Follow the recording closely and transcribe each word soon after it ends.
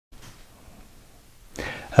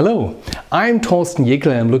Hello, I'm Thorsten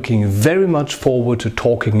Jekel and I'm looking very much forward to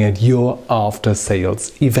talking at your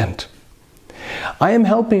after-sales event. I am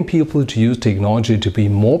helping people to use technology to be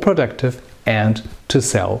more productive and to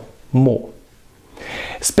sell more.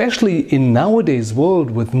 Especially in nowadays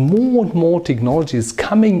world with more and more technologies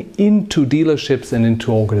coming into dealerships and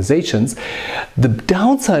into organizations, the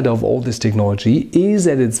downside of all this technology is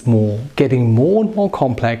that it's getting more and more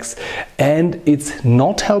complex, and it's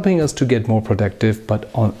not helping us to get more productive, but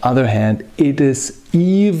on the other hand, it is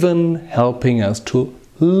even helping us to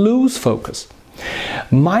lose focus.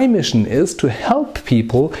 My mission is to help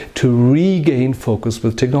people to regain focus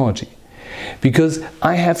with technology. Because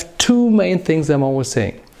I have two main things I'm always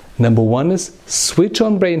saying. Number one is switch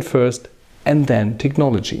on brain first and then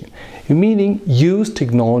technology. Meaning use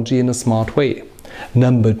technology in a smart way.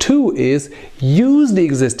 Number two is use the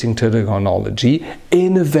existing technology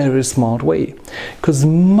in a very smart way. Because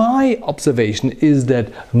my observation is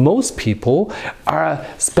that most people are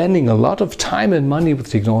spending a lot of time and money with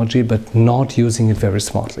technology but not using it very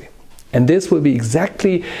smartly. And this will be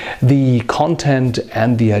exactly the content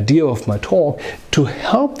and the idea of my talk, to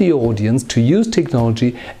help the audience to use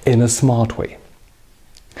technology in a smart way.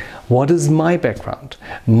 What is my background?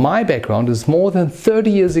 My background is more than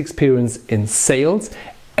 30 years experience in sales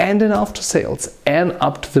and in after sales and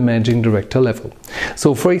up to the managing director level.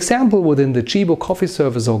 So for example, within the Chibo Coffee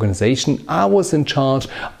Service organization, I was in charge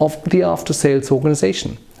of the after sales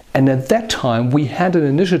organization. And at that time, we had an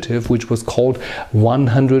initiative which was called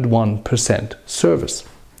 101% service,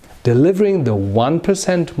 delivering the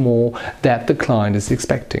 1% more that the client is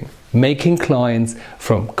expecting, making clients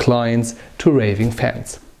from clients to raving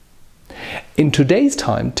fans. In today's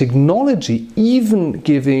time, technology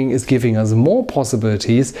is giving us more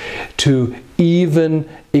possibilities to even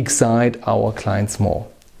excite our clients more.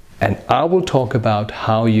 And I will talk about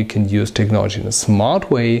how you can use technology in a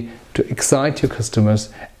smart way to excite your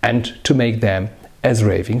customers and to make them as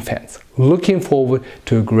raving fans. Looking forward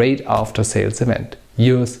to a great after-sales event.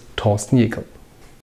 Yours, Thorsten Jekel.